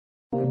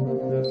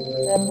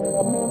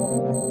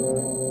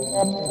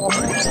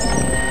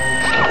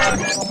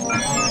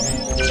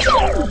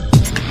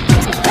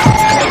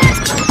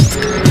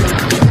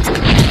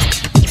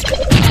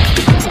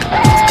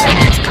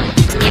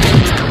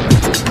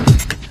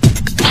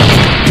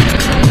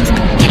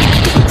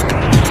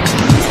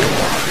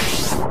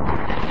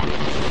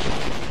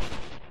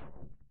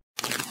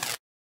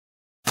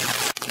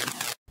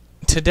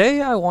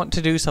Today I want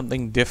to do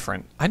something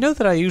different. I know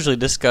that I usually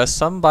discuss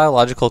some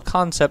biological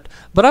concept,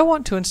 but I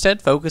want to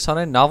instead focus on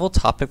a novel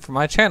topic for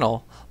my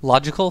channel,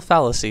 logical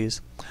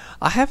fallacies.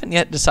 I haven't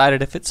yet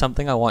decided if it's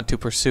something I want to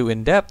pursue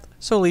in depth,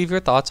 so leave your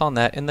thoughts on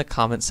that in the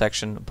comment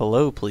section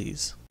below,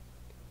 please.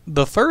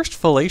 The first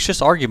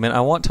fallacious argument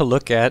I want to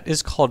look at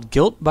is called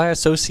guilt by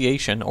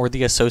association, or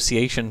the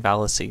association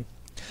fallacy.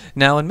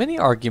 Now, in many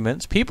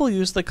arguments, people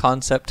use the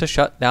concept to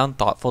shut down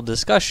thoughtful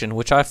discussion,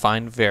 which I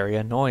find very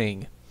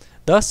annoying.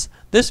 Thus,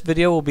 this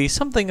video will be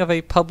something of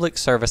a public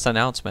service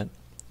announcement.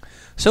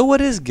 So what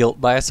is guilt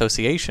by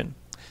association?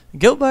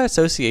 Guilt by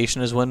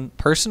association is when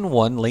person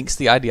 1 links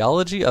the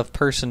ideology of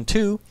person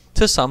 2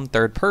 to some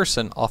third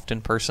person, often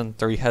person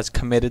 3 has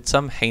committed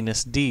some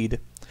heinous deed.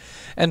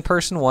 And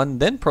person 1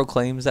 then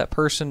proclaims that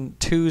person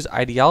 2's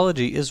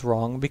ideology is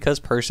wrong because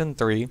person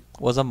 3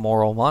 was a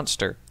moral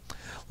monster.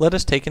 Let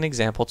us take an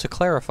example to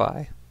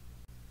clarify.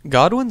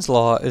 Godwin's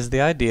law is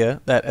the idea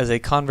that as a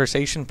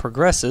conversation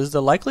progresses,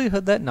 the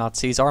likelihood that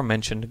Nazis are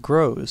mentioned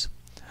grows.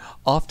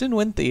 Often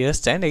when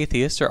theists and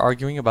atheists are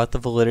arguing about the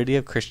validity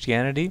of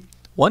Christianity,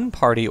 one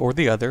party or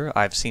the other,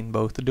 I've seen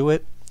both do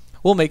it,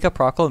 will make a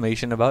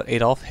proclamation about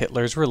Adolf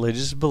Hitler's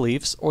religious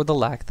beliefs or the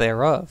lack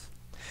thereof.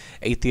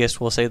 Atheists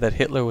will say that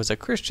Hitler was a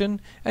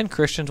Christian, and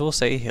Christians will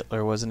say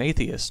Hitler was an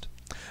atheist.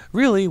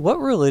 Really, what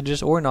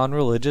religious or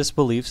non-religious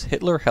beliefs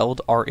Hitler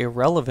held are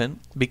irrelevant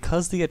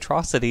because the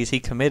atrocities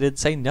he committed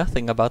say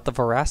nothing about the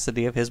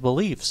veracity of his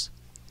beliefs.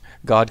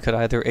 God could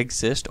either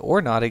exist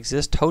or not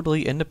exist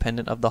totally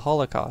independent of the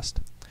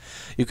Holocaust.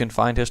 You can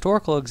find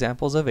historical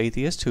examples of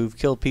atheists who've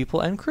killed people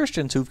and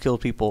Christians who've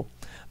killed people.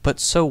 But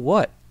so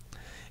what?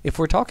 If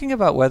we're talking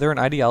about whether an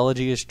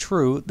ideology is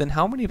true, then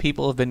how many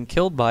people have been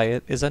killed by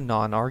it is a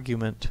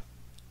non-argument.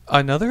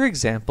 Another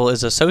example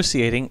is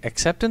associating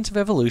acceptance of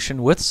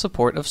evolution with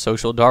support of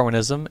social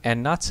Darwinism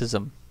and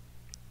Nazism.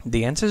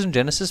 The Answers in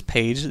Genesis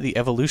page, The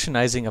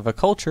Evolutionizing of a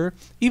Culture,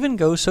 even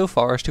goes so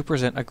far as to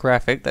present a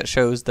graphic that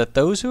shows that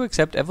those who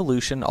accept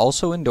evolution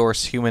also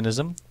endorse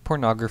humanism,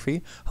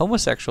 pornography,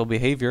 homosexual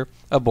behavior,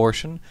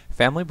 abortion,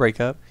 family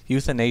breakup,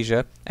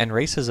 euthanasia, and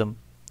racism.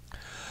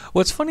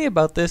 What's funny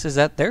about this is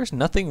that there's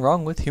nothing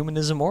wrong with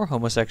humanism or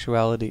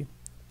homosexuality.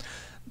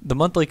 The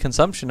monthly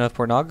consumption of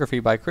pornography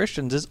by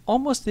Christians is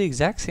almost the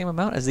exact same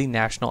amount as the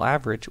national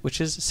average, which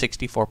is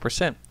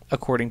 64%,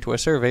 according to a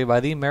survey by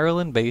the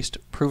Maryland-based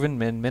Proven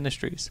Men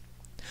Ministries.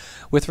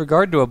 With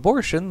regard to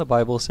abortion, the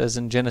Bible says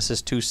in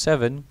Genesis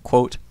 2:7,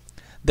 quote,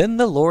 "Then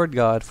the Lord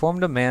God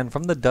formed a man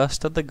from the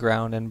dust of the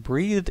ground and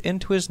breathed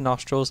into his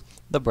nostrils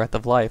the breath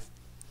of life,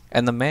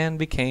 and the man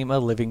became a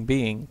living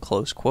being,"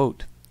 close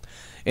quote.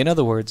 In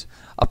other words,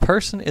 a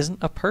person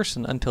isn't a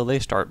person until they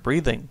start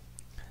breathing.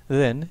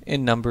 Then,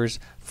 in Numbers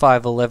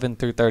 5:11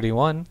 through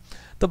 31,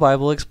 the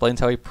Bible explains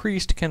how a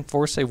priest can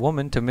force a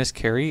woman to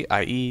miscarry,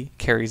 i.e.,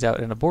 carries out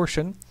an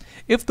abortion,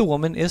 if the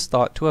woman is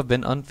thought to have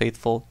been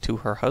unfaithful to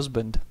her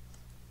husband.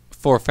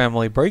 For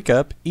family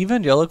breakup,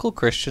 evangelical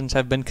Christians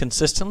have been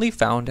consistently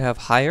found to have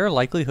higher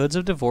likelihoods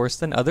of divorce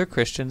than other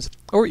Christians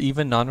or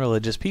even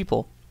non-religious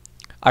people.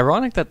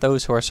 Ironic that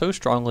those who are so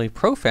strongly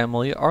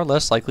pro-family are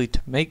less likely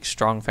to make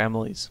strong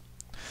families.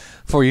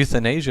 For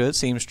euthanasia, it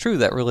seems true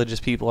that religious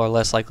people are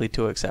less likely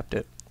to accept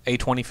it. A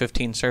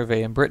 2015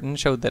 survey in Britain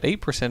showed that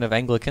 8% of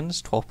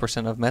Anglicans,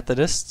 12% of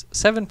Methodists,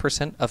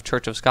 7% of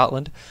Church of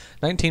Scotland,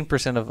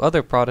 19% of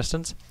other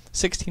Protestants,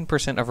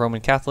 16% of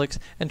Roman Catholics,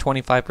 and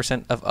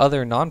 25% of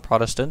other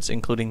non-Protestants,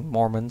 including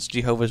Mormons,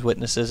 Jehovah's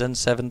Witnesses, and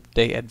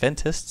Seventh-day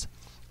Adventists,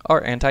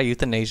 are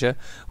anti-euthanasia,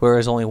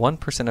 whereas only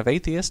 1% of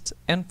atheists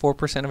and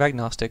 4% of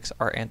agnostics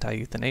are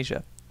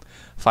anti-euthanasia.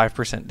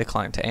 5%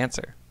 decline to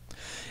answer.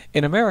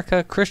 In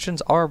America,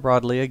 Christians are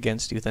broadly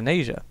against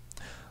euthanasia.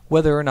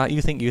 Whether or not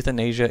you think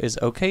euthanasia is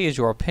okay is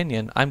your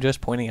opinion, I'm just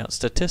pointing out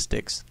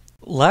statistics.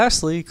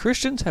 Lastly,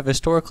 Christians have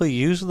historically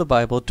used the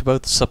Bible to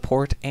both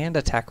support and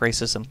attack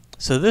racism,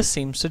 so this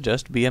seems to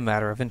just be a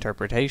matter of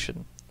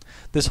interpretation.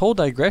 This whole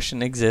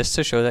digression exists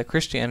to show that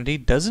Christianity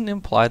doesn't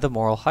imply the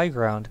moral high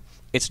ground.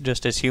 It's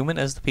just as human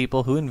as the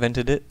people who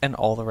invented it and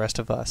all the rest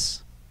of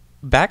us.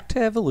 Back to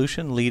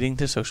evolution leading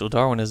to social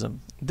Darwinism.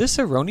 This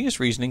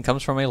erroneous reasoning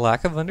comes from a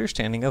lack of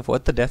understanding of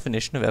what the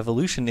definition of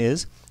evolution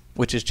is,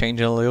 which is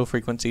change in allele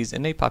frequencies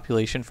in a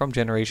population from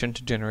generation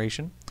to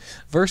generation,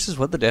 versus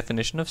what the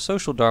definition of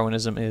social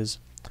Darwinism is.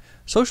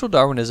 Social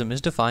Darwinism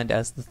is defined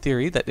as the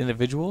theory that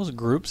individuals,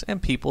 groups,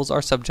 and peoples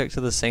are subject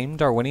to the same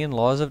Darwinian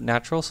laws of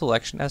natural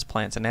selection as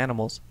plants and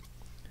animals.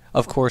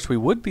 Of course, we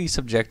would be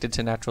subjected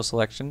to natural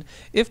selection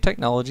if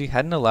technology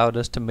hadn't allowed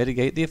us to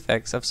mitigate the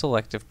effects of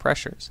selective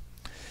pressures.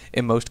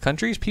 In most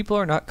countries, people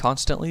are not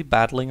constantly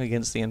battling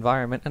against the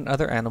environment and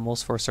other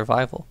animals for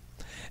survival.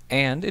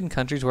 And in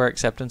countries where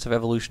acceptance of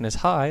evolution is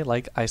high,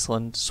 like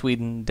Iceland,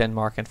 Sweden,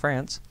 Denmark, and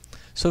France,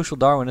 social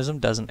Darwinism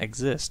doesn't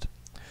exist.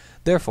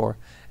 Therefore,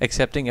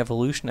 accepting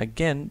evolution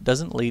again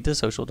doesn't lead to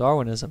social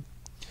Darwinism.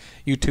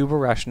 YouTuber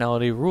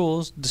Rationality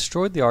Rules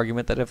destroyed the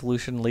argument that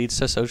evolution leads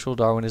to social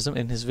Darwinism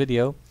in his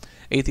video,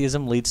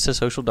 Atheism Leads to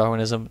Social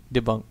Darwinism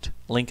Debunked.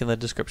 Link in the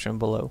description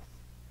below.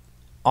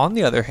 On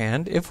the other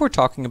hand, if we're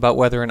talking about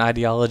whether an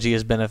ideology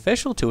is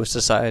beneficial to a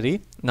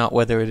society, not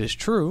whether it is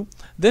true,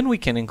 then we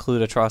can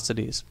include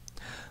atrocities.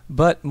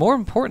 But more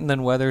important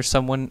than whether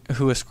someone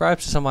who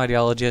ascribes to some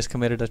ideology has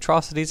committed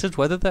atrocities is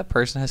whether that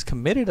person has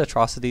committed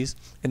atrocities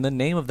in the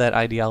name of that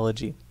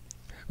ideology.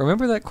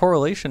 Remember that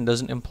correlation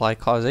doesn't imply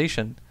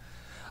causation.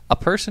 A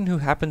person who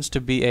happens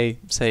to be a,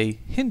 say,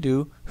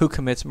 Hindu who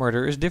commits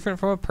murder is different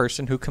from a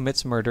person who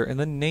commits murder in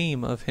the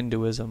name of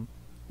Hinduism.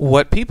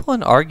 What people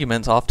in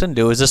arguments often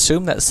do is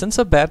assume that since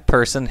a bad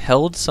person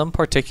held some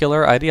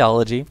particular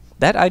ideology,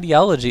 that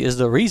ideology is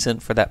the reason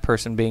for that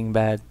person being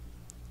bad.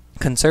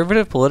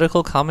 Conservative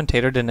political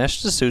commentator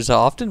Dinesh D'Souza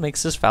often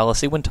makes this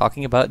fallacy when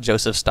talking about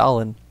Joseph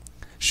Stalin.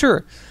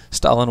 Sure,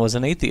 Stalin was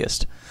an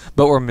atheist,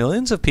 but were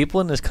millions of people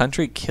in this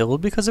country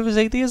killed because of his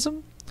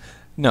atheism?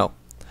 No.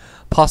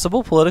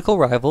 Possible political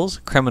rivals,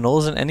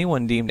 criminals, and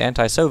anyone deemed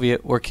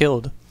anti-Soviet were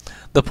killed.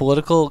 The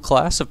political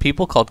class of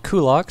people called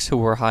kulaks, who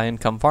were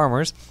high-income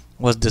farmers,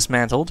 was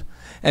dismantled,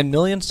 and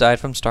millions died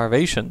from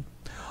starvation.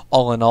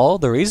 All in all,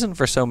 the reason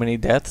for so many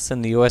deaths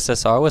in the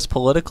USSR was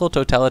political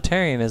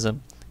totalitarianism,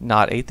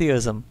 not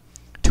atheism.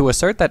 To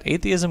assert that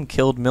atheism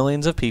killed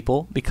millions of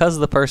people because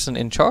the person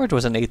in charge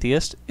was an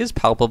atheist is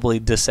palpably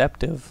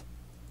deceptive.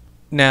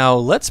 Now,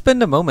 let's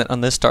spend a moment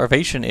on this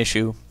starvation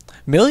issue.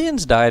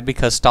 Millions died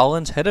because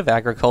Stalin's head of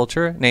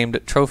agriculture, named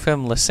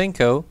Trofim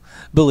Lysenko,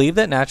 believed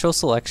that natural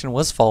selection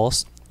was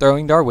false,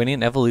 throwing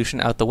Darwinian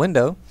evolution out the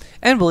window,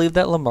 and believed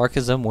that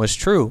Lamarckism was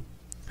true.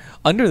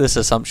 Under this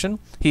assumption,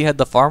 he had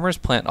the farmers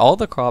plant all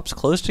the crops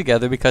close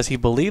together because he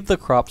believed the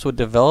crops would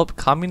develop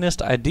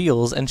communist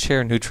ideals and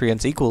share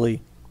nutrients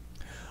equally.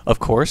 Of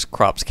course,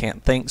 crops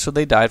can't think, so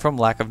they died from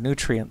lack of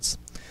nutrients.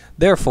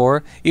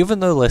 Therefore,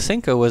 even though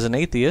Lysenko was an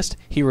atheist,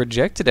 he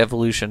rejected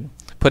evolution,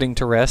 putting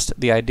to rest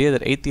the idea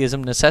that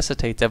atheism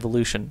necessitates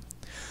evolution.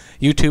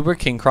 YouTuber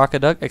King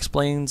Crocoduck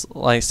explains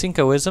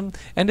Lysenkoism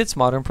and its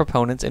modern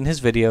proponents in his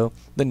video,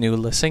 The New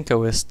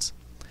Lysenkoists.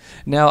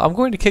 Now, I'm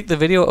going to kick the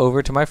video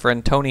over to my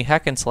friend Tony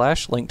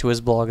Hackenslash, link to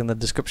his blog in the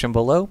description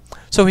below,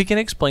 so he can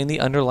explain the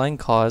underlying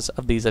cause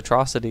of these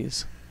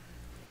atrocities.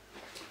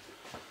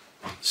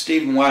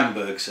 Steven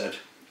Weinberg said,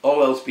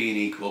 all else being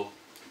equal,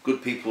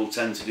 good people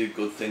tend to do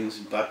good things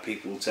and bad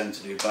people tend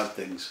to do bad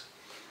things.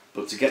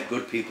 But to get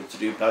good people to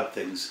do bad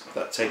things,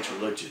 that takes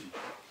religion.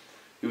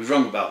 He was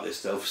wrong about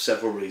this though for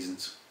several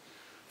reasons.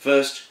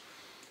 First,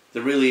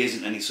 there really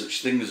isn't any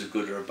such thing as a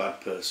good or a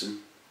bad person.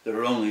 There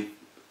are only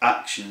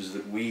actions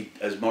that we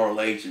as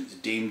moral agents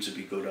deem to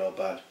be good or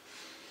bad.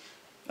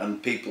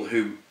 And people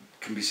who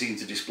can be seen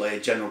to display a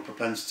general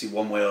propensity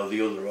one way or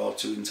the other, or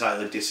to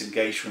entirely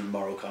disengage from the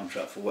moral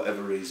contract for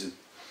whatever reason.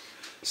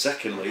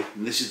 Secondly,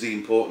 and this is the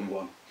important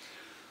one,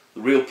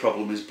 the real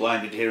problem is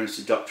blind adherence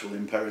to doctrinal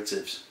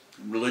imperatives.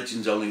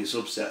 Religion's only a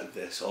subset of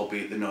this,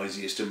 albeit the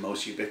noisiest and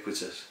most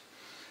ubiquitous.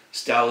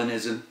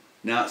 Stalinism,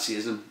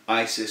 Nazism,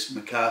 ISIS,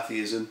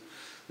 McCarthyism,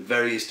 the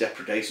various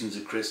depredations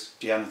of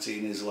Christianity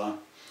and Islam,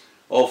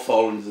 all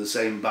fall under the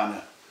same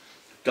banner,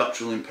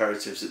 doctrinal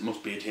imperatives that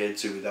must be adhered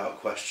to without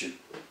question.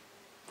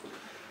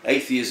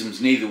 Atheism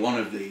is neither one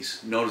of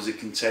these, nor does it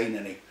contain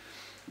any,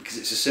 because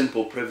it's a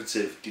simple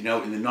privative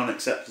denoting the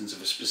non-acceptance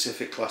of a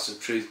specific class of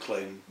truth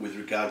claim with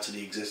regard to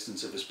the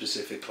existence of a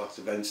specific class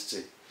of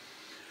entity.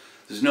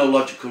 There's no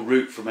logical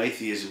route from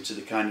atheism to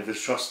the kind of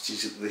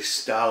atrocities that this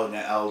Stalin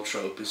et al.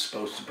 Trope is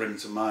supposed to bring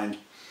to mind.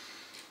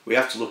 We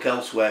have to look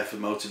elsewhere for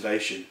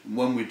motivation, and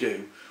when we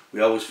do, we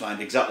always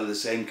find exactly the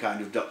same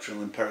kind of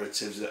doctrinal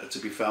imperatives that are to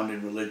be found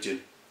in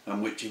religion,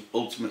 and which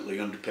ultimately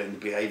underpin the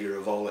behaviour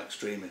of all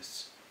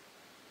extremists.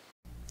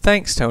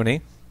 Thanks,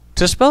 Tony.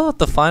 To spell out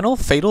the final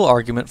fatal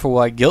argument for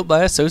why guilt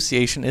by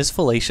association is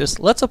fallacious,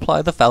 let's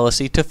apply the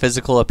fallacy to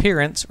physical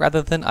appearance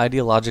rather than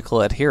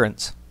ideological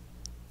adherence.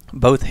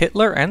 Both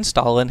Hitler and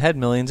Stalin had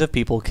millions of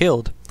people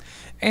killed,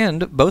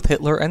 and both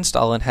Hitler and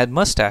Stalin had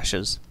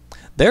mustaches.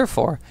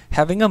 Therefore,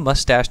 having a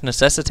mustache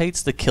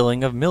necessitates the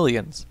killing of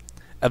millions.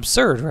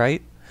 Absurd,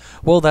 right?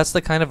 Well, that's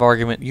the kind of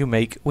argument you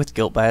make with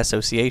guilt by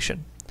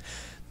association.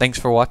 Thanks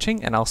for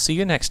watching, and I'll see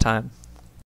you next time.